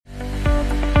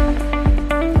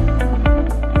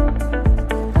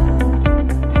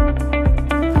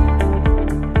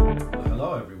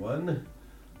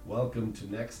welcome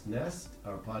to Next Nest,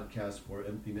 our podcast for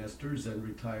empty nesters and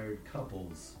retired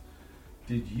couples.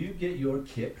 Did you get your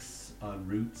kicks on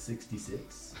Route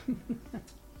 66?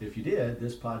 If you did,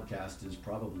 this podcast is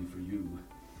probably for you.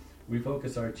 We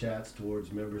focus our chats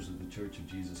towards members of the Church of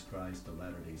Jesus Christ of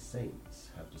Latter-day Saints.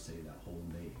 Have to say that whole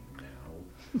name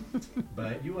now.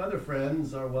 But you other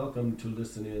friends are welcome to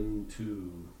listen in too.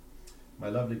 My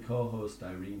lovely co-host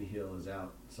Irene Hill is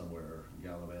out somewhere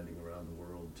gallivanting around the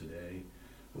world today,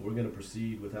 but we're going to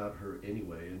proceed without her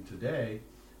anyway. And today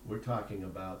we're talking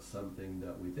about something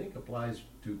that we think applies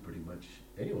to pretty much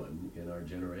anyone in our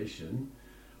generation.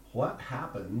 What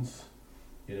happens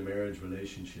in a marriage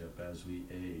relationship as we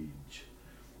age?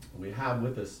 We have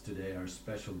with us today our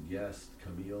special guest,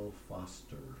 Camille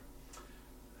Foster,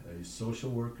 a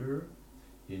social worker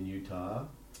in Utah,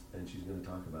 and she's going to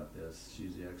talk about this.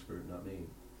 She's the expert, not me.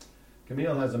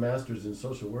 Camille has a master's in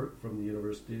social work from the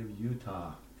University of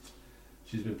Utah.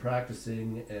 She's been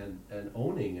practicing and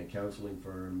owning a counseling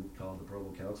firm called the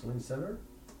Provo Counseling Center,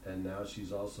 and now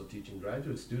she's also teaching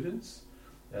graduate students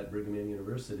at Brigham Young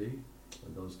University.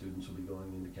 And those students will be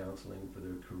going into counseling for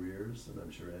their careers, and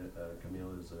I'm sure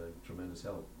Camille is a tremendous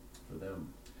help for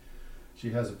them.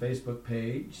 She has a Facebook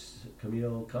page,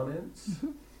 Camille Comments,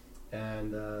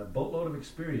 and a boatload of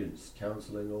experience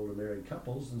counseling older married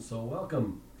couples. And so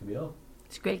welcome, Camille.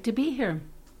 It's great to be here.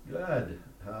 Good.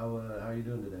 How are you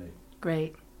doing today?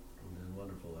 Great.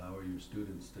 Wonderful. How are your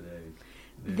students today?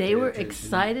 They were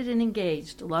excited and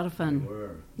engaged. A lot of fun. They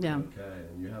were? Yeah. Okay.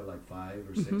 And you have like 5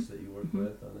 or 6 that you work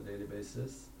with on a daily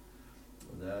basis?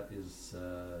 That is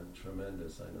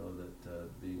tremendous. I know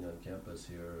that being on campus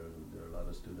here, there are a lot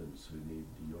of students who need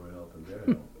your help and their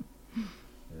help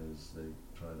as they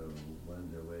try to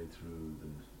wend their way through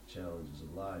the challenges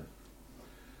of life.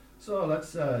 So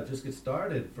let's just get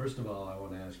started. First of all, I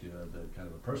want to ask you a kind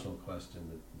of a personal question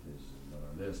that is not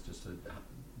on this. Just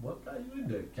what got you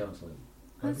into counseling?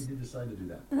 Why did you decide to do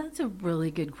that? That's a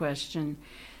really good question.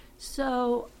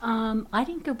 So I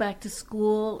didn't go back to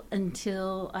school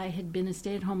until I had been a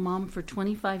stay-at-home mom for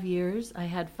 25 years. I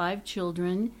had 5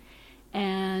 children,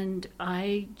 and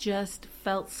I just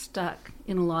felt stuck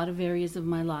in a lot of areas of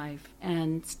my life,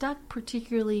 and stuck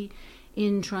particularly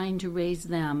in trying to raise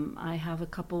them. I have a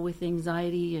couple with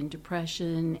anxiety and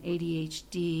depression,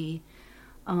 ADHD,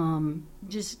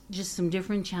 just some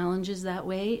different challenges that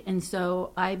way. And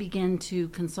so I began to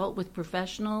consult with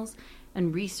professionals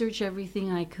and research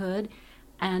everything I could.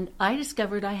 And I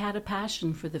discovered I had a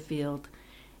passion for the field.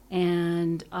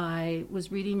 And I was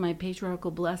reading my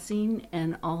patriarchal blessing,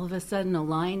 and all of a sudden a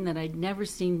line that I'd never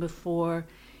seen before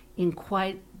in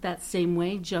quite that same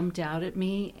way jumped out at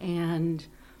me, and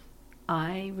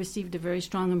I received a very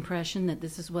strong impression that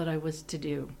this is what I was to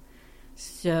do.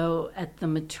 So at the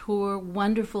mature,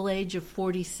 wonderful age of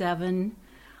 47,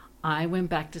 I went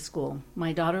back to school.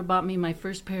 My daughter bought me my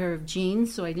first pair of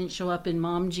jeans, so I didn't show up in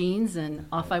mom jeans, and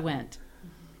off I went.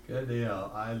 Good deal.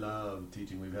 I love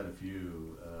teaching. We've had a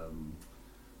few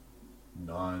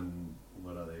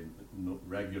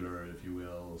regular, if you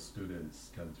will,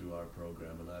 students come through our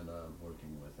program, and I love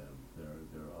working with them.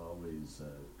 They're always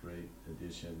a great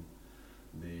addition.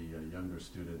 The younger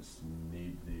students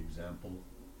need the example,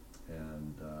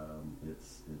 and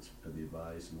it's the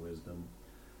advice and wisdom.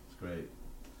 It's great.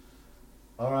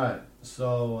 All right,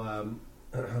 so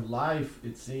life,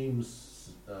 it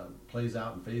seems, plays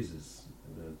out in phases.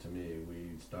 To me,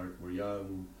 we're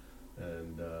young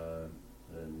and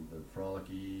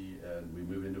frolicky, and we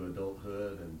move into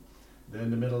adulthood, and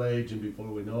then the middle age, and before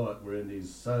we know it, we're in these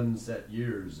sunset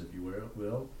years, if you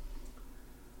will.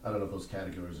 I don't know if those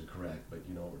categories are correct, but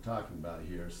you know what we're talking about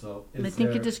here. So I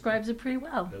think it describes it pretty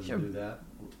well. Does Sure. it do that?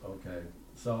 Okay.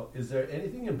 So is there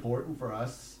anything important for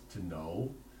us to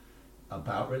know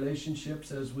about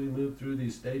relationships as we move through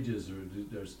these stages, or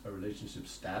are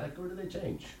relationships static, or do they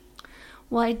change?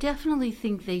 Well, I definitely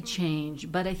think they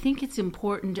change, but I think it's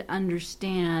important to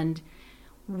understand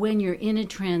when you're in a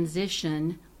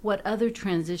transition, what other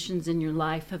transitions in your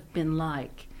life have been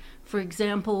like. For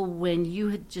example, when you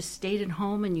had just stayed at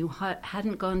home and you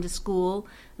hadn't gone to school,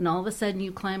 and all of a sudden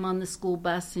you climb on the school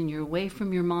bus and you're away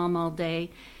from your mom all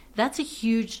day, that's a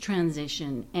huge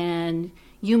transition. And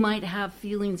you might have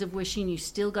feelings of wishing you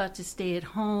still got to stay at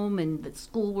home, and that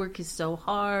schoolwork is so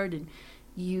hard, and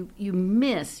you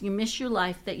miss your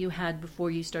life that you had before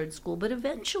you started school. But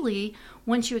eventually,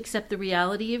 once you accept the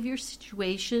reality of your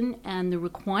situation and the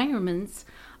requirements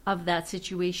of that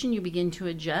situation, you begin to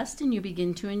adjust and you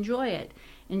begin to enjoy it.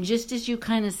 And just as you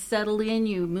kind of settle in,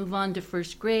 you move on to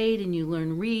first grade and you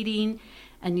learn reading,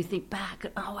 and you think back,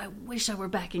 oh, I wish I were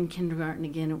back in kindergarten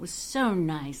again. It was so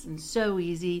nice and so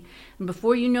easy. And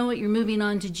before you know it, you're moving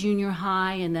on to junior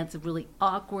high, and that's a really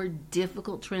awkward,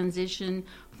 difficult transition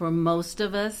for most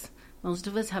of us. Most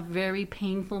of us have very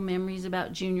painful memories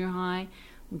about junior high.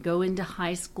 We go into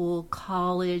high school,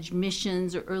 college,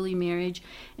 missions, or early marriage.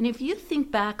 And if you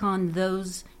think back on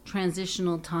those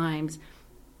transitional times,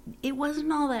 it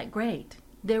wasn't all that great.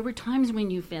 There were times when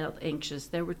you felt anxious.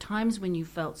 There were times when you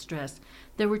felt stressed.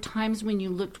 There were times when you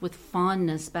looked with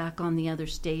fondness back on the other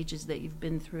stages that you've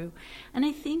been through. And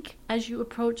I think as you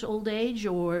approach old age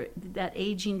or that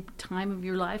aging time of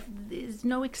your life, is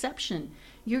no exception.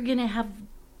 You're going to have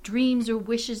dreams or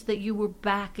wishes that you were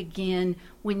back again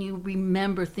when you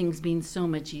remember things being so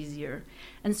much easier.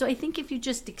 And so I think if you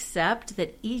just accept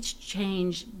that each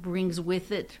change brings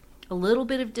with it a little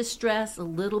bit of distress, a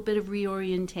little bit of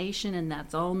reorientation, and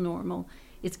that's all normal,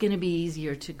 it's going to be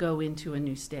easier to go into a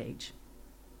new stage.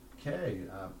 Okay.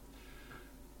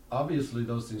 Obviously,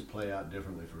 those things play out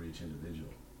differently for each individual.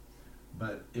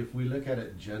 But if we look at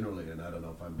it generally, and I don't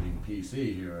know if I'm being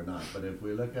PC here or not, but if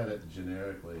we look at it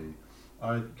generically,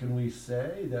 can we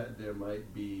say that there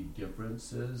might be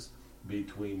differences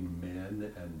between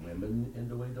men and women in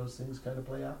the way those things kind of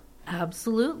play out?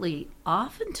 Absolutely.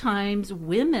 Oftentimes,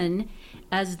 women,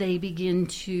 as they begin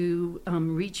to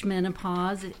reach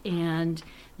menopause and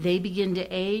they begin to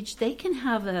age, they can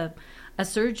have a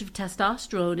surge of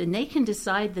testosterone, and they can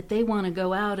decide that they want to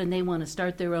go out and they want to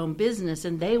start their own business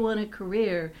and they want a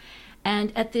career.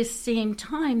 And at this same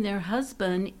time, their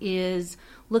husband is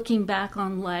looking back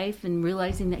on life and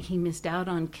realizing that he missed out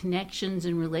on connections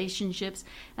and relationships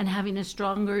and having a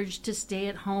strong urge to stay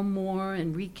at home more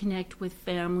and reconnect with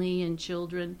family and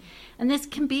children. And this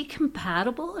can be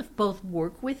compatible if both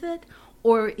work with it,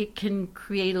 or it can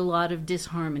create a lot of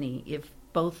disharmony if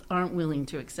both aren't willing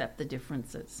to accept the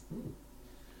differences.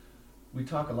 We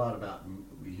talk a lot about,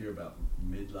 we hear about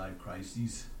midlife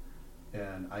crises.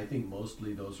 And I think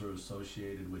mostly those are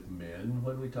associated with men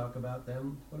when we talk about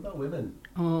them. What about women?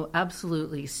 Oh,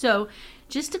 absolutely. So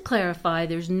just to clarify,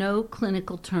 there's no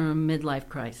clinical term midlife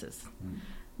crisis.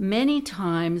 Many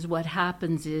times what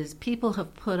happens is people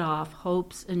have put off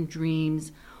hopes and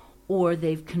dreams, or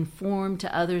they've conformed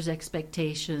to others'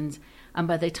 expectations, and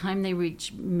by the time they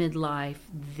reach midlife,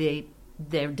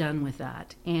 they're done with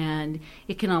that. And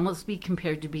it can almost be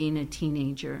compared to being a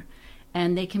teenager.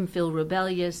 And they can feel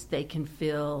rebellious, they can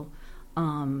feel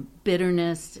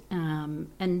bitterness, and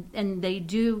they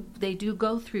do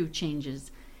go through changes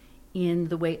in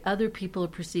the way other people are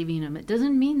perceiving them. It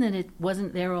doesn't mean that it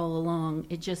wasn't there all along.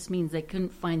 It just means they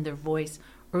couldn't find their voice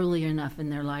early enough in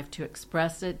their life to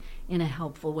express it in a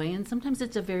helpful way. And sometimes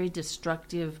it's a very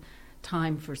destructive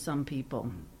time for some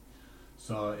people.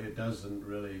 So it doesn't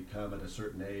really come at a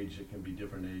certain age. It can be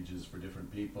different ages for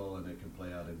different people, and it can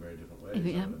play out in very different ways,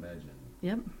 I would imagine.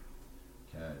 Yep.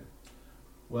 Okay.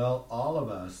 Well, all of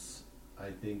us, I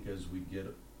think, as we get,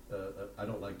 I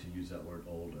don't like to use that word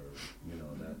older,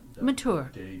 that mature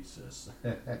dates us.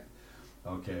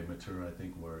 Okay, mature I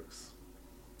think works.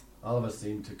 All of us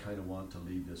seem to kind of want to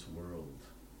leave this world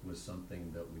with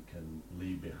something that we can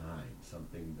leave behind,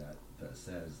 something that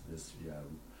says this,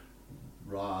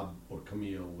 Rob or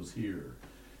Camille was here.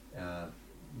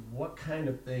 What kind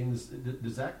of things,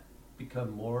 does that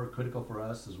become more critical for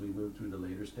us as we move through the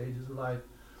later stages of life?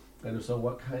 And so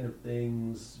what kind of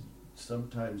things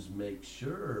sometimes make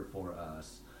sure for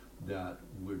us that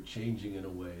we're changing in a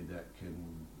way that can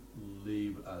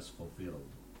leave us fulfilled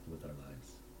with our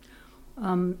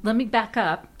lives? Let me back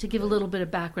up to give a little bit of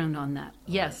background on that.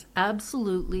 Yes,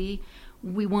 absolutely.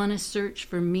 We want to search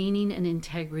for meaning and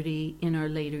integrity in our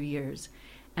later years.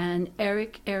 And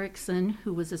Erik Erikson,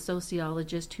 who was a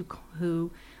sociologist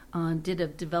who did a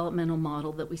developmental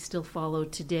model that we still follow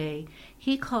today,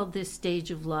 he called this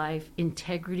stage of life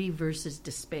integrity versus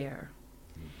despair.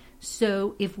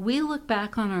 So if we look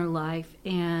back on our life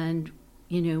and,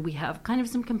 we have kind of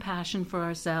some compassion for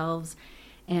ourselves,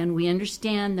 and we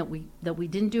understand that we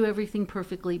didn't do everything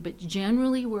perfectly, but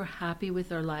generally we're happy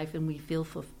with our life and we feel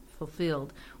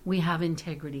fulfilled. We have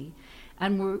integrity,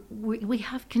 and we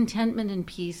have contentment and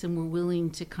peace, and we're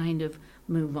willing to kind of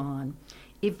move on.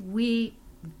 If we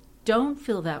don't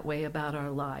feel that way about our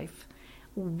life,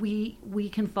 we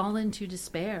can fall into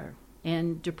despair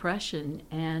and depression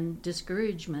and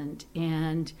discouragement,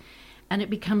 and it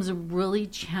becomes a really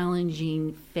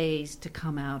challenging phase to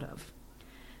come out of.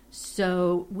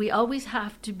 So we always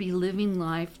have to be living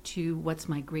life to what's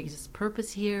my greatest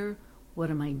purpose here? What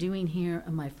am I doing here?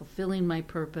 Am I fulfilling my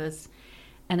purpose?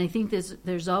 And I think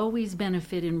there's always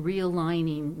benefit in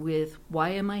realigning with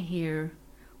why am I here?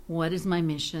 What is my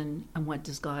mission, and what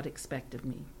does God expect of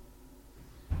me?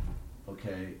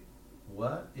 Okay,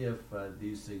 what if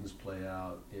these things play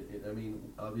out? I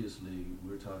mean, obviously,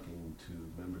 we're talking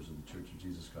to members of the Church of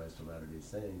Jesus Christ of Latter-day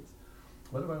Saints.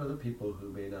 What about other people who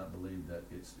may not believe that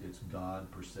it's God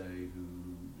per se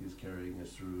who is carrying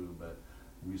us through, but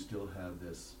we still have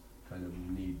this kind of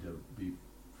need to be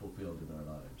fulfilled in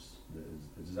our lives?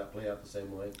 Does that play out the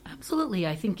same way? Absolutely.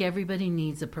 I think everybody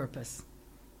needs a purpose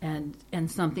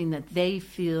and something that they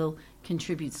feel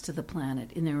contributes to the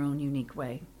planet in their own unique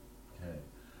way. Okay.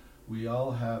 We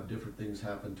all have different things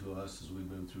happen to us as we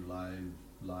move through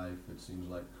life. It seems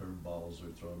like curveballs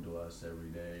are thrown to us every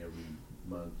day, every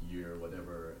month, year,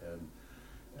 whatever.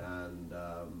 And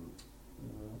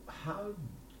how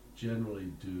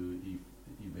generally do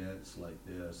events like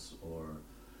this, or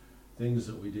things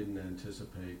that we didn't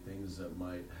anticipate, things that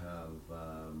might have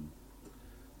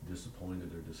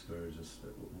disappointed or discouraged us,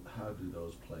 how do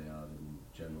those play out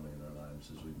generally in our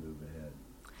lives as we move ahead?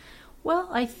 Well,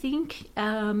 I think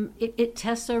it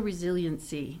tests our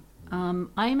resiliency.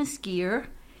 I'm a skier,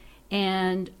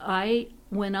 and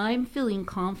when I'm feeling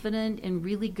confident and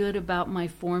really good about my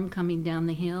form coming down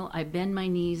the hill, I bend my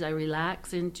knees, I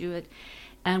relax into it,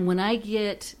 and when I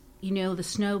get, the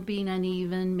snow being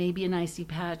uneven, maybe an icy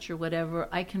patch or whatever,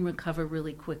 I can recover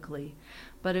really quickly.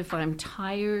 But if I'm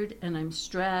tired and I'm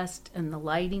stressed and the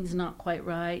lighting's not quite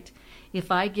right, if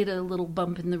I get a little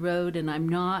bump in the road and I'm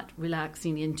not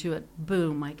relaxing into it,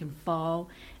 boom, I can fall,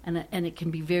 and it can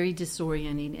be very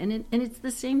disorienting. And it's the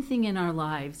same thing in our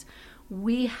lives.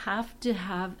 We have to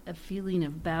have a feeling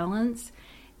of balance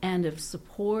and of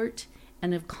support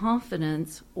and of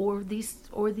confidence, or these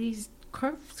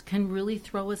curves can really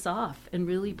throw us off and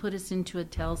really put us into a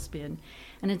tailspin.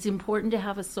 And it's important to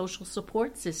have a social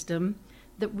support system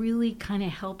that really kind of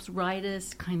helps right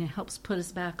us, kind of helps put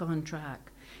us back on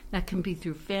track. That can be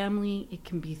through family, it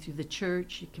can be through the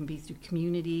church, it can be through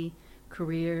community,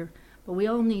 career, but we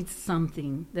all need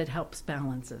something that helps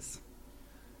balance us.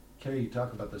 Okay, you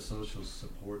talk about the social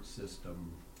support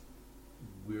system.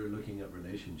 We're looking at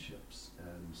relationships,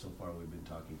 and so far we've been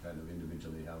talking kind of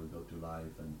individually how we go through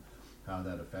life and how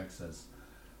that affects us.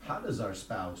 How does our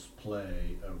spouse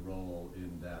play a role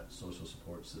in that social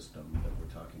support system that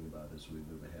we're talking about as we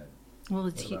move ahead? Well,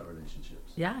 it's what about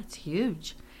relationships? Yeah, it's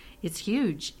huge. It's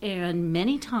huge. And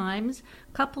many times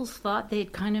couples thought they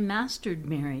had kind of mastered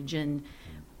marriage,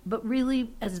 but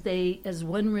really as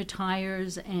one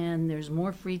retires and there's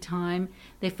more free time,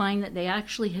 they find that they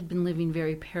actually had been living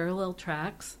very parallel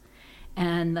tracks.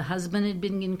 And the husband had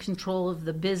been in control of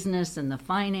the business and the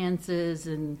finances,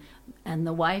 and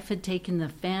the wife had taken the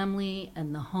family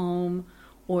and the home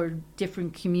or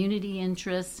different community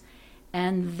interests,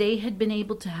 and they had been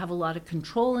able to have a lot of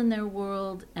control in their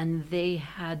world, and they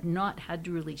had not had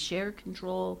to really share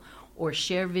control or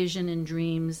share vision and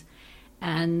dreams.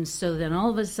 And so then all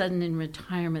of a sudden in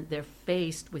retirement, they're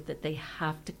faced with that they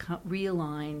have to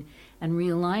realign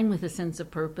with a sense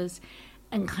of purpose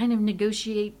and kind of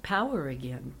negotiate power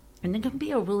again. And it can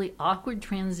be a really awkward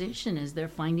transition as they're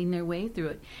finding their way through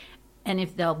it. And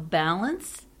if they'll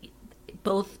balance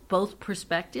both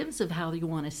perspectives of how you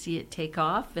want to see it take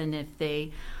off, and if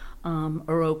they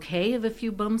are okay of a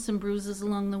few bumps and bruises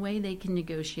along the way, they can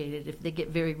negotiate it. If they get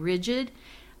very rigid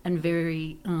and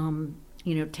very,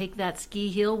 take that ski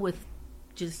hill with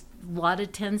just a lot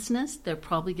of tenseness, they're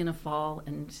probably going to fall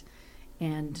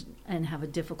and have a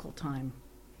difficult time.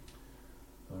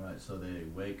 All right, so they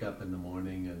wake up in the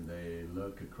morning and they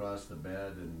look across the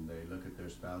bed and they look at their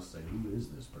spouse and say, who is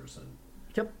this person?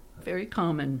 Yep, very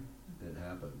common. It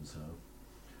happens, huh?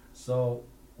 So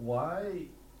why,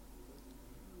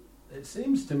 it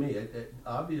seems to me,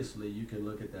 obviously you can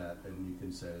look at that and you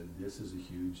can say, this is a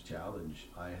huge challenge.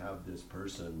 I have this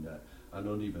person that I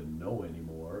don't even know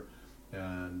anymore,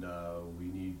 and we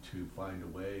need to find a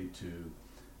way to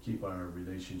keep our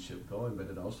relationship going, but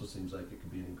it also seems like it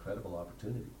could be an incredible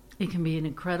opportunity. It can be an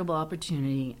incredible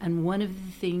opportunity, and one of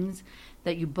the things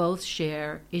that you both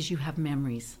share is you have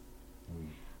memories,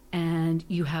 and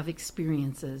you have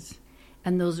experiences,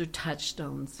 and those are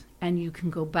touchstones, and you can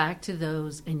go back to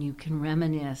those and you can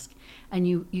reminisce, and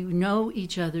you know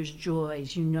each other's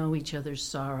joys, you know each other's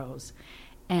sorrows,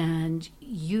 and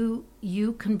you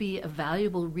can be a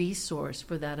valuable resource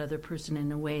for that other person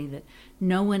in a way that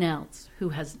no one else who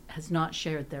has not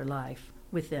shared their life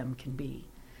with them can be.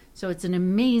 So it's an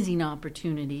amazing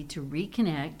opportunity to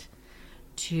reconnect,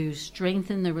 to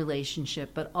strengthen the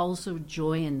relationship, but also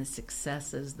joy in the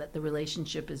successes that the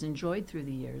relationship has enjoyed through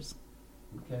the years.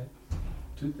 Okay.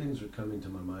 Two things are coming to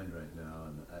my mind right now,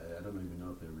 and I don't even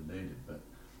know if they're related, but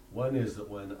one is that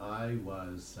when I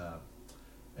was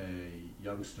a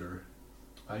youngster,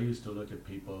 I used to look at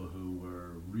people who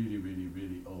were really, really,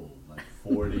 really old, like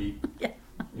 40, Yeah.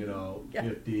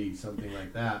 50, something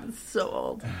like that. So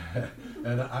old.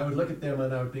 And I would look at them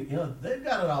and I would think, they've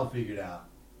got it all figured out.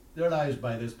 Their lives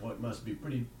by this point must be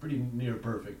pretty near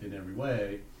perfect in every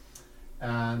way.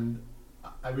 And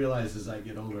I realize as I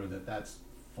get older that that's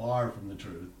far from the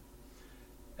truth.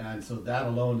 And so that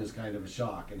alone is kind of a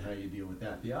shock, and how you deal with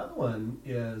that. The other one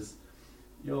is,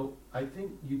 I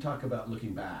think you talk about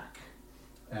looking back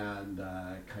and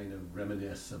kind of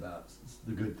reminisce about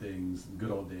the good things and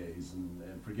good old days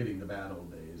and forgetting the bad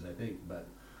old days, I think. But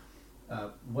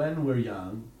when we're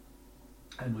young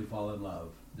and we fall in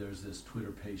love, there's this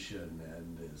twitterpation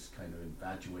and this kind of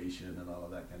infatuation and all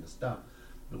of that kind of stuff.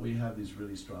 But we have these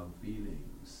really strong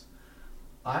feelings.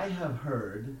 I have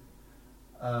heard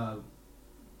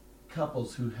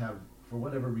couples who have, for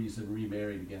whatever reason,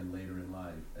 remarried again later in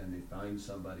life, and they find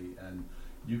somebody, and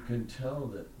you can tell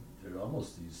that they're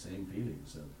almost these same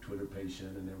feelings of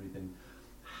twitterpation and everything.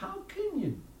 How can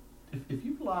you, if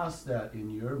you've lost that in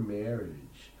your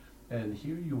marriage, and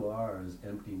here you are as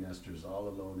empty nesters all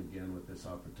alone again with this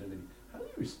opportunity, how do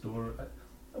you restore,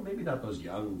 maybe not those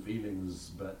young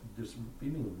feelings, but this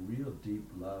feeling of real deep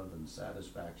love and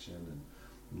satisfaction,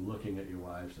 and looking at your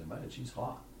wife saying, man, she's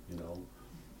hot,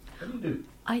 What do you do?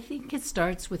 I think it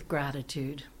starts with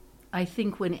gratitude. I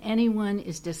think when anyone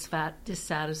is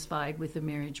dissatisfied with a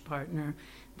marriage partner,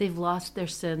 they've lost their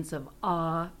sense of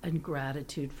awe and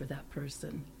gratitude for that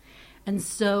person. And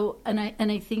so, and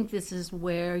I think this is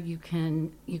where you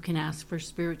can ask for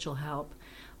spiritual help.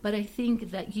 But I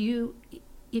think that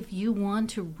if you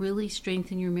want to really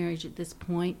strengthen your marriage at this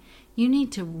point, you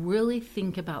need to really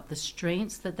think about the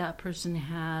strengths that person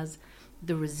has,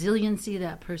 the resiliency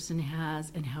that person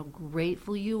has, and how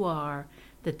grateful you are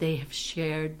that they have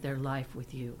shared their life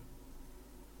with you.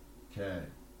 Okay.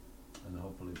 And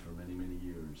hopefully for many, many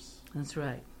years. That's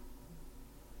right.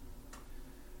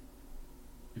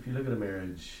 If you look at a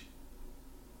marriage,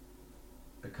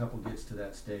 a couple gets to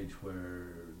that stage where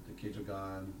the kids are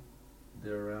gone,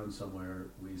 they're around somewhere,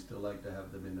 we still like to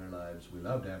have them in their lives, we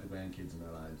love to have the grandkids in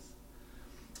our lives,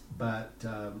 but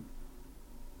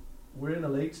we're in a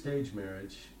late stage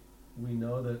marriage. We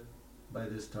know that by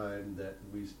this time that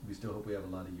we still hope we have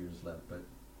a lot of years left, but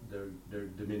they're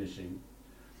diminishing.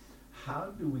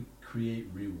 How do we create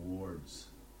rewards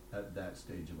at that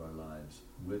stage of our lives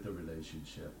with a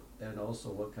relationship? And also,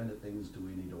 what kind of things do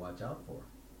we need to watch out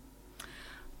for?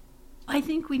 I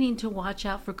think we need to watch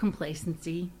out for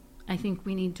complacency. I think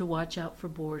we need to watch out for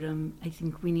boredom. I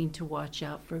think we need to watch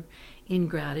out for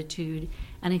ingratitude.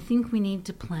 And I think we need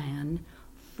to plan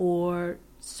for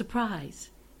surprise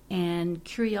and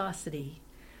curiosity.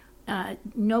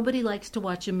 Nobody likes to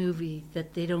watch a movie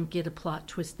that they don't get a plot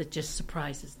twist that just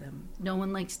surprises them. No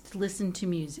one likes to listen to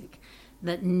music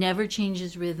that never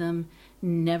changes rhythm,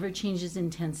 never changes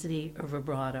intensity or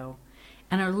vibrato.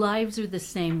 And our lives are the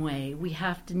same way. We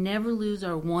have to never lose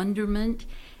our wonderment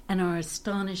and our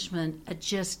astonishment at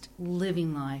just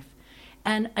living life.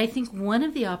 And I think one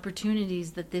of the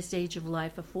opportunities that this age of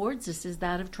life affords us is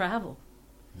that of travel.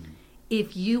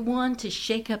 If you want to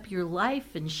shake up your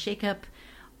life and shake up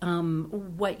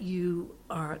what you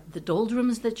are, the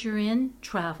doldrums that you're in,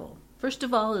 travel. First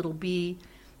of all, it'll be,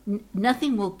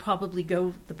 nothing will probably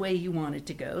go the way you want it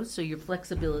to go, so your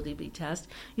flexibility will be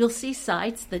tested. You'll see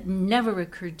sights that never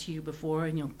occurred to you before,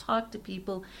 and you'll talk to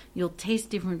people, you'll taste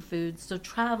different foods, so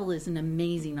travel is an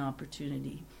amazing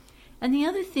opportunity. And the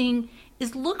other thing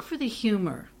is look for the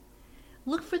humor.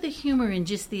 Look for the humor in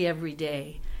just the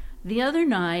everyday. The other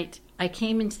night, I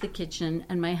came into the kitchen,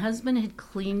 and my husband had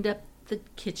cleaned up the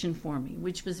kitchen for me,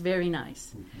 which was very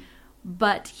nice. Mm-hmm.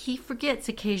 But he forgets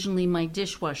occasionally my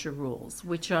dishwasher rules,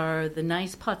 which are the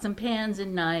nice pots and pans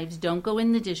and knives don't go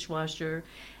in the dishwasher,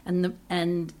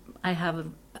 and I have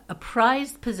a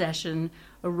prized possession,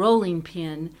 a rolling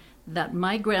pin that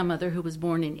my grandmother, who was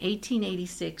born in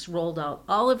 1886, rolled out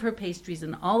all of her pastries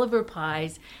and all of her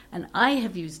pies, and I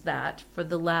have used that for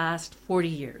the last 40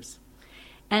 years.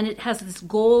 And it has this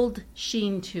gold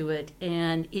sheen to it,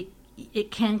 and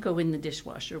it can't go in the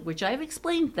dishwasher, which I've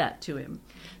explained that to him.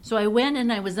 So I went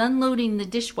and I was unloading the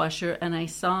dishwasher, and I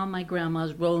saw my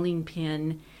grandma's rolling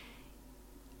pin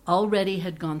already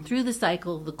had gone through the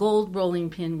cycle. The gold rolling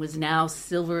pin was now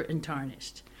silver and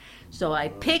tarnished. So I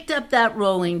picked up that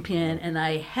rolling pin and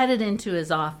I headed into his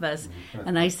office,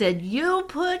 and I said, "You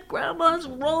put Grandma's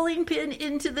rolling pin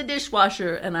into the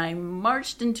dishwasher," and I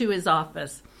marched into his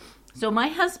office. So my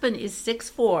husband is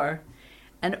 6'4"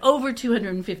 and over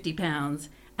 250 pounds,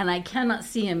 and I cannot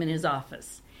see him in his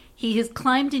office. He has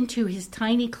climbed into his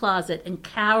tiny closet and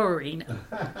cowering,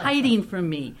 hiding from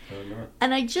me. Oh, no.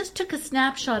 And I just took a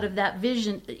snapshot of that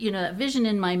vision, that vision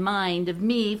in my mind of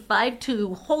me,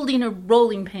 5'2", holding a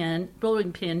rolling pin,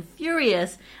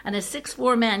 furious, and a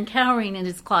 6'4" man cowering in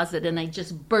his closet, and I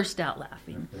just burst out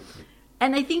laughing.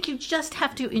 And I think you just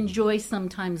have to enjoy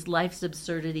sometimes life's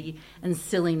absurdity and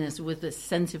silliness with a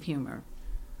sense of humor.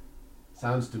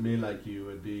 Sounds to me like you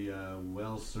would be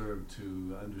well served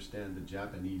to understand the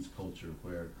Japanese culture,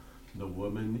 where the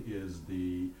woman is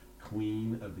the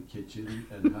queen of the kitchen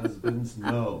and husbands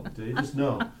no. They just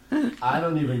know. I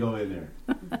don't even go in there.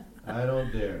 I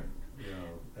don't dare.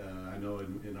 I know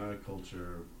in our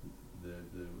culture,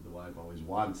 the wife always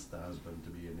wants the husband to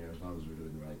be in there as long as we're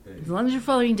doing the right thing. As long as you're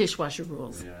following dishwasher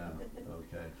rules. Yeah,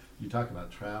 okay. You talk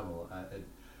about travel.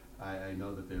 I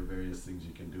know that there are various things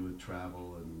you can do with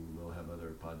travel, and we'll have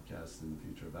other podcasts in the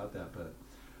future about that. But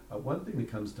one thing that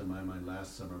comes to my mind,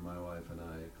 last summer, my wife and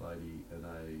I, Clyde, and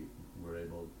I were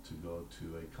able to go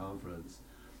to a conference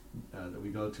that we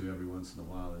go to every once in a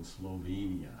while in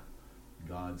Slovenia,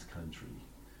 God's country.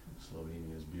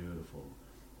 Slovenia is beautiful.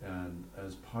 And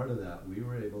as part of that, we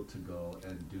were able to go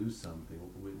and do something.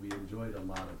 We enjoyed a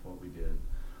lot of what we did.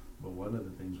 But one of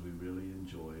the things we really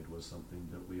enjoyed was something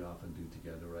that we often do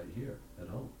together right here at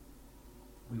home.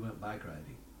 We went bike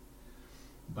riding,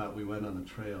 but we went on a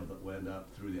trail that went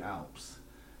up through the Alps,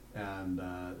 and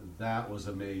that was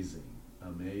amazing.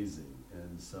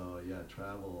 And so, yeah,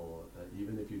 travel,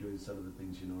 even if you're doing some of the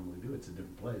things you normally do, it's a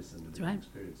different place and a different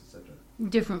experience, etc.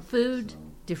 Different food,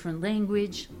 different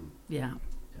language, yeah.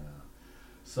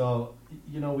 So,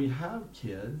 we have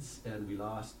kids, and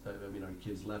our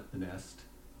kids left the nest,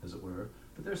 as it were,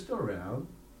 but they're still around.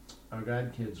 Our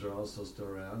grandkids are also still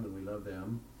around, and we love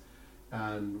them,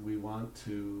 and we want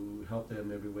to help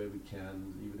them every way we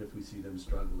can, even if we see them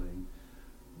struggling.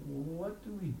 What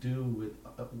do we do with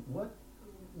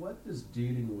what does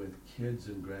dealing with kids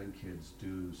and grandkids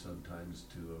do sometimes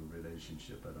to a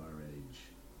relationship at our age?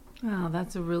 Oh,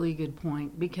 that's a really good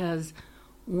point, because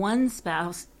one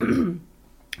spouse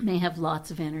may have lots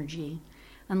of energy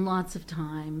and lots of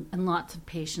time and lots of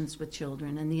patience with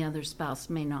children, and the other spouse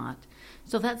may not.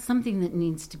 So that's something that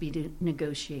needs to be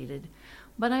negotiated.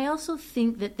 But I also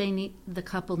think that the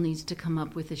couple needs to come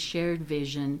up with a shared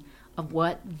vision of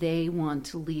what they want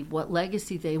to leave, what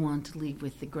legacy they want to leave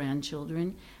with the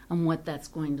grandchildren, and what that's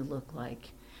going to look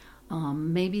like.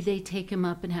 Maybe they take them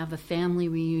up and have a family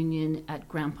reunion at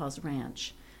Grandpa's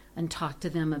ranch and talk to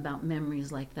them about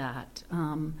memories like that.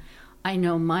 I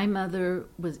know my mother,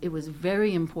 it was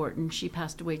very important. She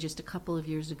passed away just a couple of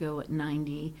years ago at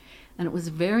 90, and it was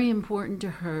very important to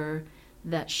her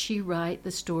that she write the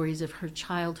stories of her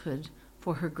childhood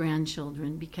for her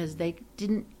grandchildren, because they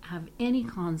didn't have any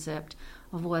concept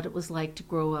of what it was like to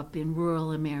grow up in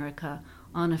rural America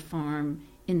on a farm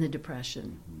in the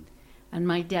Depression. Mm-hmm. And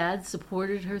my dad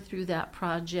supported her through that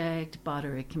project, bought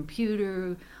her a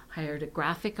computer, hired a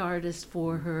graphic artist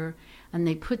for her, and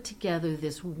they put together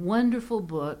this wonderful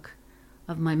book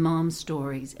of my mom's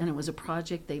stories, and it was a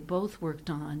project they both worked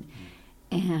on,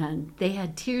 and they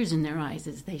had tears in their eyes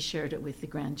as they shared it with the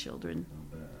grandchildren.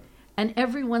 And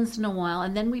every once in a while,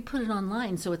 and then we put it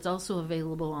online, so it's also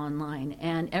available online.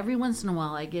 And every once in a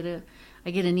while, I get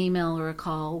an email or a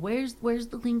call. Where's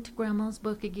the link to Grandma's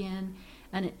book again?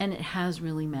 And it has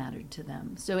really mattered to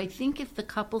them. So I think if the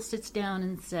couple sits down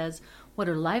and says, what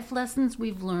are life lessons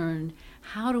we've learned?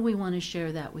 How do we want to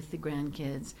share that with the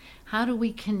grandkids? How do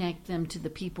we connect them to the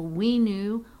people we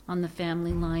knew on the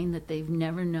family line that they've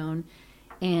never known?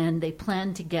 And they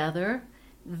plan together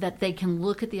that they can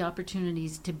look at the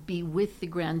opportunities to be with the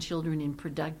grandchildren in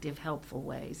productive, helpful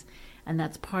ways. And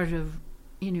that's part of,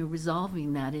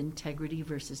 resolving that integrity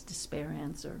versus despair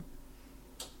answer.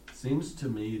 Seems to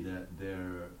me that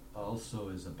there also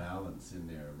is a balance in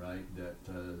there, right? That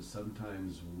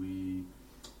sometimes we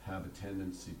have a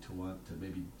tendency to want to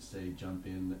maybe, say, jump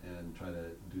in and try to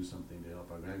do something to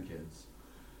help our grandkids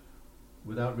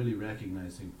without really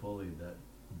recognizing fully that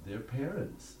their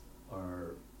parents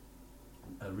are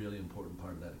a really important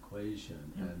part of that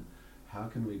equation. Yeah. And how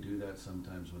can we do that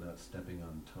sometimes without stepping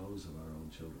on toes of our own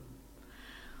children?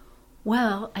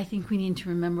 Well, I think we need to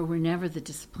remember we're never the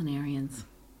disciplinarians.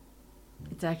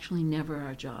 It's actually never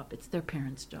our job. It's their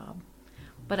parents' job.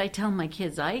 But I tell my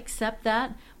kids, I accept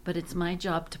that, but it's my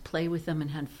job to play with them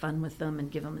and have fun with them and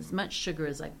give them as much sugar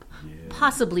as I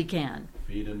possibly can.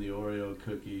 Feed them the Oreo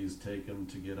cookies, take them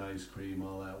to get ice cream,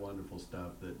 all that wonderful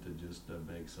stuff that just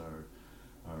makes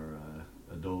our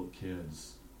adult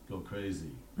kids go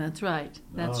crazy. That's right.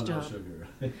 That's job. Sugar.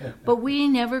 But we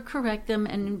never correct them,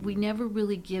 and we never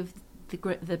really give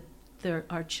the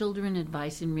our children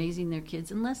advice in raising their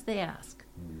kids unless they ask.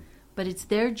 But it's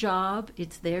their job,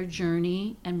 it's their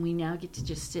journey, and we now get to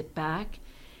just sit back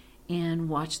and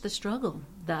watch the struggle.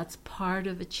 That's part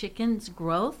of a chicken's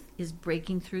growth, is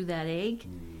breaking through that egg.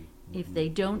 If they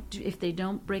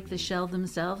don't break the shell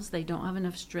themselves, they don't have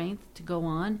enough strength to go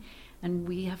on, and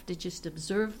we have to just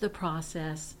observe the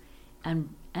process and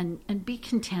be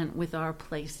content with our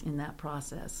place in that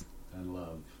process. And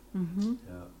love. Mm-hmm.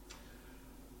 Yeah.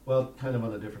 Well, kind of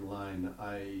on a different line,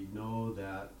 I know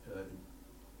that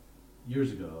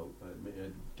years ago, a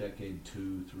decade,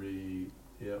 2, 3,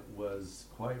 it was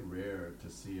quite rare to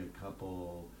see a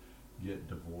couple get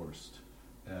divorced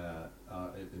at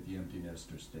the empty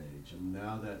nester stage, and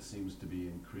now that seems to be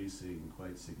increasing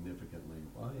quite significantly.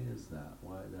 Why is that?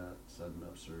 Why that sudden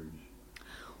upsurge?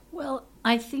 Well,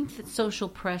 I think that social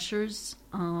pressures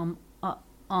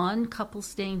on couples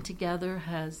staying together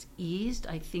has eased.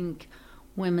 I think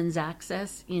women's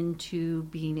access into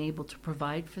being able to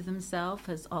provide for themselves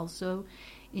has also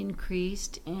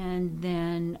increased. And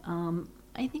then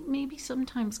I think maybe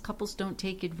sometimes couples don't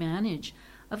take advantage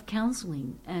of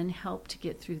counseling and help to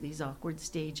get through these awkward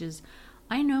stages.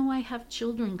 I know I have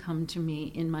children come to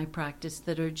me in my practice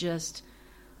that are just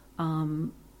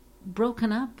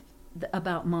broken up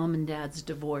about mom and dad's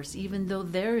divorce, even though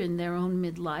they're in their own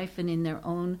midlife and in their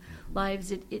own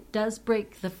lives. It does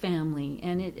break the family,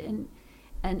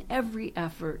 and every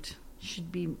effort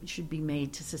should be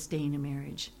made to sustain a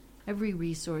marriage. Every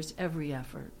resource, every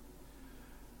effort.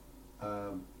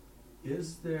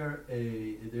 Is there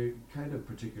kind of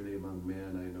particularly among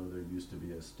men, I know there used to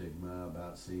be a stigma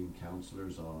about seeing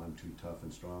counselors, I'm too tough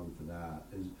and strong for that.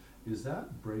 Is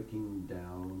that breaking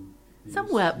down?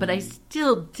 Somewhat, but I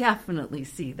still definitely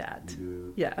see that. You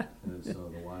do? Yeah. And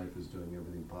so the wife is doing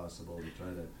everything possible to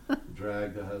try to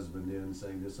drag the husband in,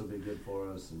 saying this will be good for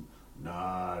us, and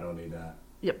I don't need that.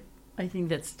 Yep. I think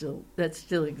that still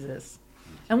exists.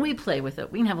 And we play with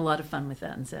it. We can have a lot of fun with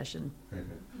that in session.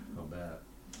 I'll bet.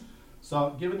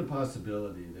 So, given the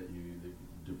possibility that the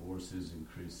divorce is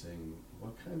increasing,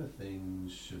 what kind of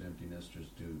things should empty nesters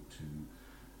do to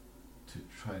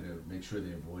try to make sure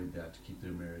they avoid that, to keep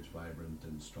their marriage vibrant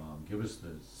and strong? Give us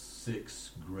the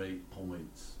 6 great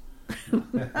points. I'm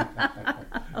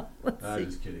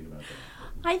just kidding about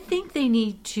that. I think they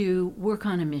need to work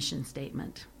on a mission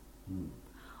statement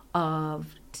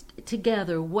of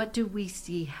together, what do we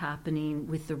see happening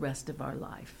with the rest of our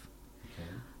life? Okay.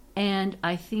 And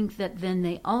I think that then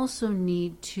they also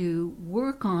need to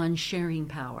work on sharing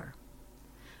power.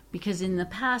 Because in the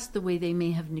past, the way they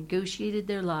may have negotiated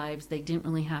their lives, they didn't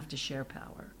really have to share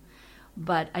power.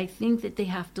 But I think that they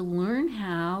have to learn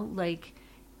how,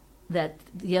 that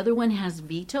the other one has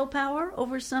veto power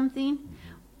over something,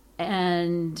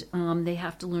 and they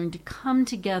have to learn to come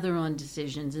together on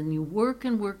decisions. And you work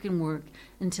and work and work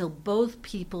until both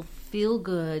people feel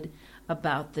good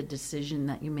about the decision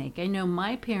that you make. I know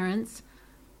my parents...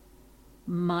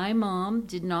 My mom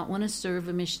did not want to serve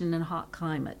a mission in a hot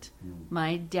climate.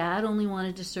 My dad only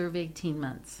wanted to serve 18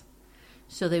 months.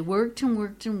 So they worked and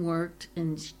worked and worked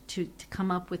to come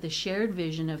up with a shared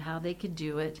vision of how they could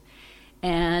do it.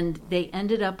 And they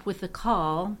ended up with a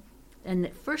call. And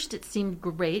at first it seemed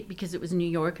great because it was New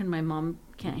York and my mom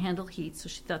can't handle heat, so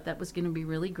she thought that was going to be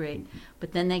really great.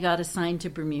 But then they got assigned to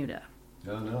Bermuda.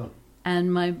 Oh, no.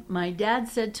 And my dad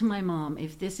said to my mom,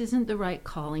 if this isn't the right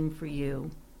calling for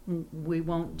you, we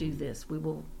won't do this. We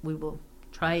will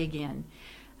try again.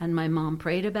 And my mom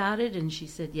prayed about it, and she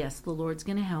said, yes, the Lord's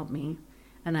going to help me,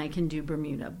 and I can do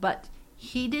Bermuda. But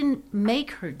he didn't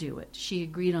make her do it. She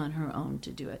agreed on her own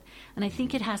to do it. And I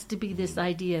think it has to be this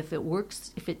idea,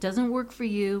 if it doesn't work for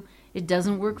you, it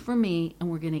doesn't work for me,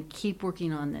 and we're going to keep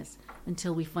working on this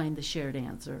until we find the shared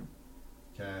answer.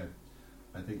 Okay.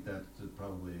 I think that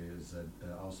probably is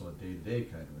also a day-to-day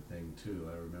kind of a thing, too.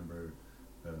 I remember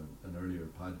an earlier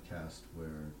podcast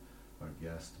where our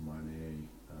guest, Marnie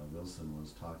Wilson,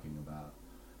 was talking about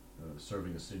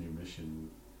serving a senior mission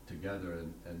together,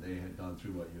 and they had gone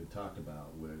through what you had talked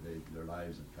about, where their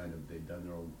lives had they'd done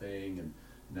their own thing, and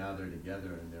now they're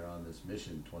together and they're on this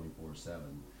mission 24/7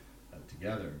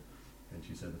 together. And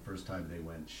she said the first time they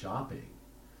went shopping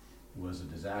was a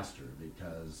disaster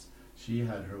because she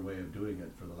had her way of doing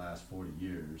it for the last 40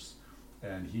 years.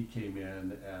 And he came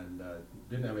in and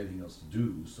didn't have anything else to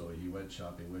do, so he went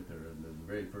shopping with her. And in the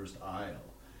very first aisle,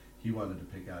 he wanted to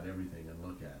pick out everything and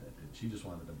look at it. And she just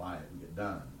wanted to buy it and get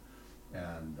done.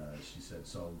 And she said,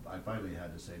 so I finally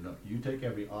had to say, look, you take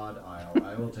every odd aisle,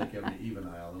 I will take every even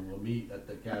aisle, and we'll meet at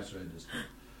the cash register.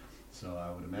 So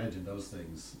I would imagine those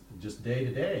things just day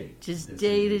to day. Just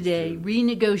day to day,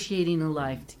 renegotiating a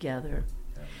life together.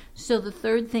 Okay. So the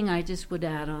third thing I just would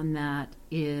add on that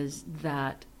is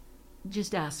that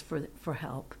just ask for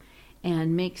help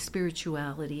and make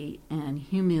spirituality and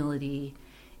humility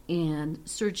and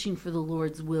searching for the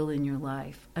Lord's will in your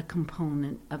life a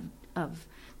component of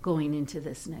going into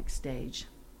this next stage.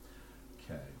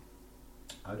 Okay.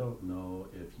 I don't know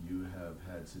if you have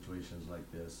had situations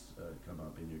like this come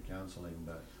up in your counseling,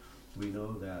 but we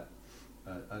know that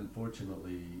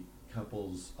unfortunately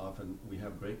couples often, we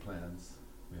have great plans,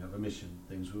 we have a mission,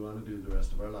 things we want to do the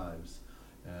rest of our lives,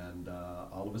 and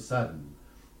all of a sudden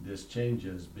this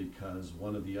changes because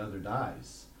one of the other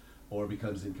dies or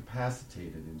becomes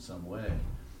incapacitated in some way.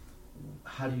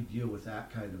 How do you deal with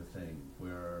that kind of thing,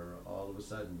 where all of a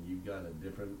sudden you've got a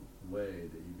different way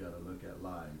that you've got to look at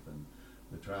life, and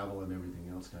the travel and everything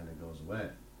else kind of goes away?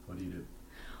 What do you do?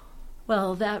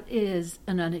 Well, that is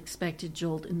an unexpected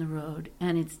jolt in the road,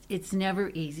 and it's never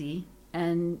easy,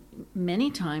 and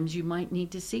many times you might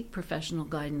need to seek professional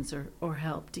guidance or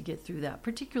help to get through that,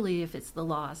 particularly if it's the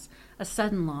loss, a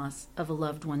sudden loss of a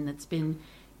loved one that's been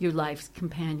your life's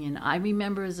companion. I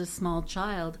remember as a small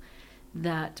child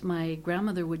that my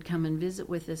grandmother would come and visit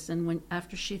with us, and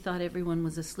after she thought everyone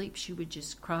was asleep, she would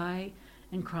just cry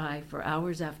and cry for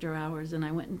hours after hours. And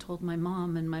I went and told my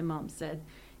mom, and my mom said,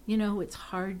 you know, it's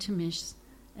hard to miss,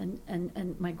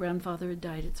 and my grandfather had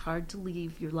died, it's hard to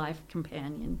leave your life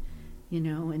companion, you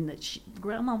know, and that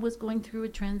grandma was going through a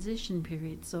transition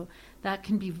period, so that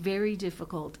can be very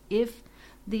difficult. If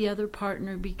the other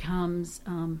partner becomes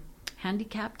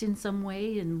handicapped in some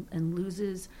way and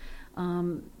loses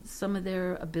some of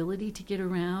their ability to get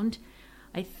around,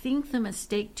 I think the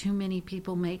mistake too many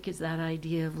people make is that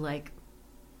idea of like,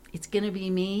 it's going to be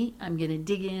me, I'm going to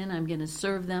dig in, I'm going to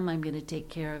serve them, I'm going to take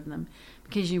care of them,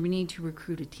 because you need to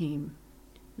recruit a team.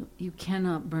 You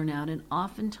cannot burn out, and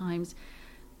oftentimes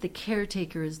the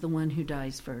caretaker is the one who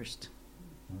dies first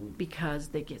because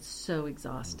they get so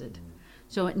exhausted.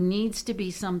 So it needs to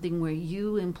be something where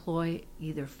you employ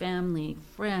either family,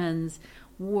 friends,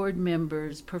 ward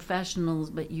members, professionals,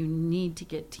 but you need to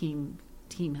get team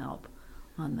help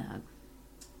on that.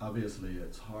 Obviously,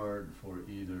 it's hard for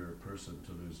either person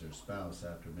to lose their spouse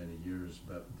after many years,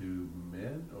 but do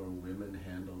men or women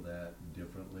handle that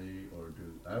differently, or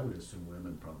I would assume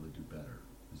women probably do better.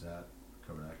 Is that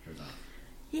correct or not?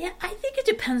 Yeah, I think it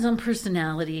depends on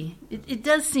personality. It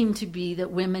does seem to be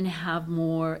that women have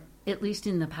more, at least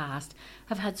in the past,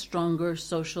 have had stronger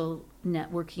social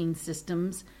networking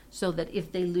systems, so that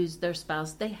if they lose their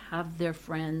spouse, they have their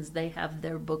friends, they have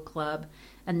their book club,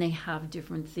 and they have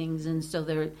different things, and so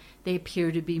they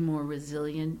appear to be more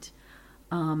resilient.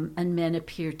 And men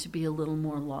appear to be a little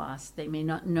more lost. They may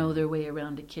not know their way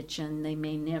around a kitchen. They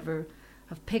may never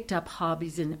have picked up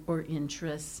hobbies or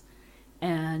interests.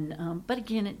 And but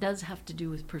again, it does have to do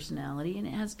with personality, and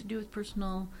it has to do with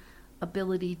personal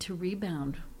ability to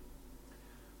rebound.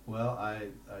 Well,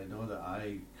 I know that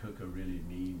I cook a really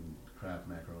mean Kraft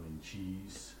macaroni and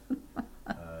cheese.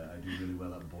 I do really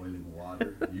well at boiling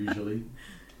water usually.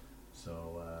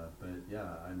 So, but yeah,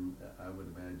 I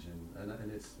would imagine,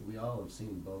 and it's, we all have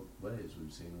seen both ways.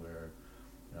 We've seen where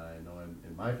I know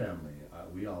in my family,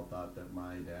 we all thought that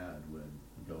my dad would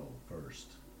go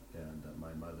first, and that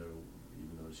my mother,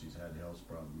 even though she's had health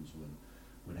problems,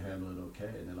 would handle it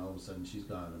okay. And then all of a sudden she's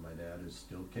gone, and my dad is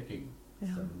still kicking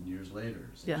 7 years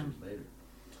later, 6 years later.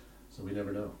 So we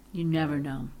never know. You never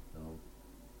know. No.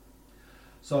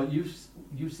 So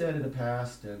you've said in the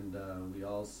past, and we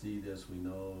all see this, we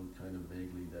know kind of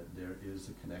vaguely that there is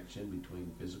a connection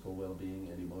between physical well-being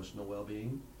and emotional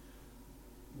well-being.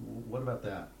 What about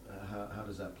that? How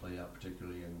does that play out,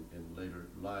 particularly in later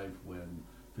life when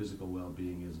physical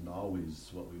well-being isn't always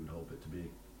what we would hope it to be?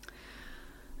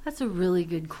 That's a really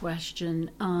good question.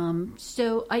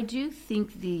 So I do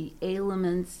think the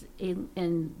ailments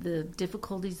and the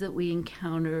difficulties that we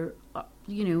encounter, are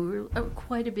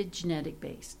quite a bit genetic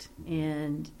based.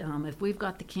 And if we've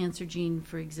got the cancer gene,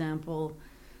 for example,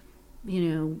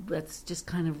 that's just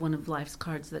kind of one of life's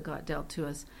cards that got dealt to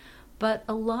us. But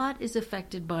a lot is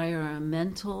affected by our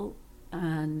mental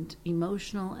and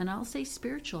emotional, and I'll say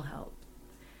spiritual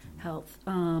health.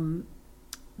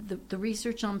 The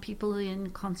research on people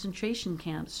in concentration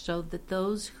camps showed that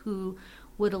those who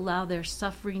would allow their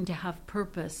suffering to have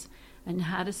purpose and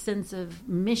had a sense of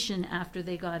mission after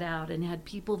they got out and had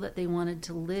people that they wanted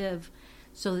to live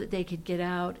so that they could get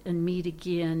out and meet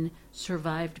again,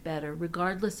 survived better,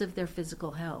 regardless of their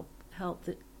physical health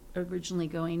that originally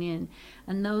going in.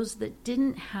 And those that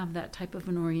didn't have that type of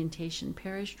an orientation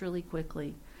perished really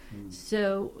quickly.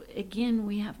 So again,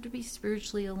 we have to be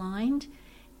spiritually aligned,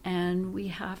 and we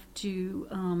have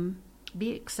to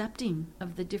be accepting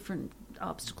of the different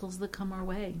obstacles that come our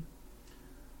way.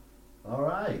 All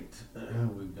right.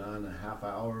 We've gone a half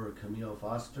hour. Camille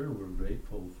Foster, we're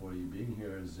grateful for you being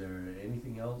here. Is there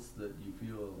anything else that you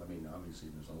feel, I mean, obviously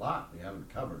there's a lot we haven't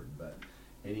covered, but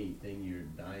anything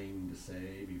you're dying to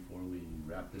say before we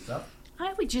wrap this up?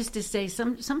 I would just to say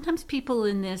sometimes people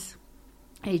in this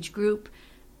age group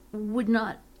would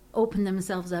not open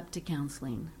themselves up to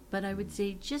counseling. But I would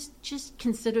say just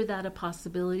consider that a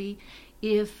possibility.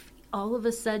 If all of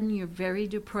a sudden you're very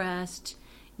depressed,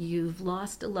 you've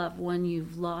lost a loved one,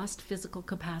 you've lost physical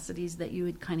capacities that you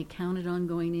had kind of counted on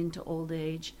going into old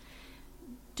age,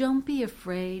 don't be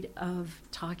afraid of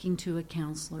talking to a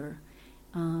counselor.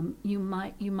 You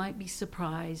might be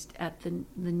surprised at the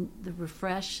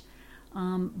refresh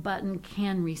button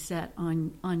can reset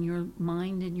on your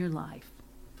mind and your life.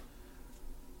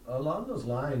 Along those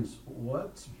lines,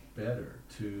 what's better,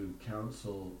 to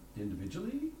counsel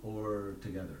individually or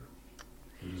together?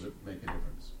 Or does it make a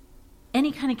difference?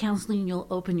 Any kind of counseling you'll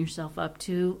open yourself up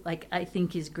to, I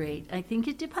think is great. I think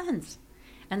it depends.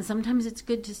 And sometimes it's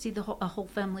good to see a whole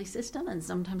family system, and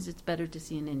sometimes it's better to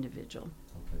see an individual.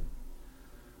 Okay.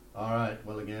 All right.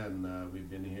 Well, again, we've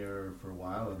been here for a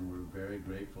while, and we're very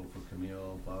grateful for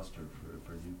Camille Foster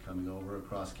for you coming over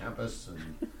across campus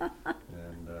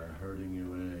and herding your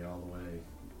way all the way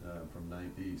from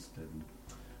 9th East. And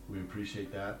we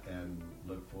appreciate that and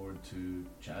look forward to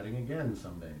chatting again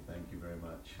someday. Thank you very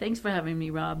much. Thanks for having me,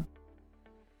 Rob.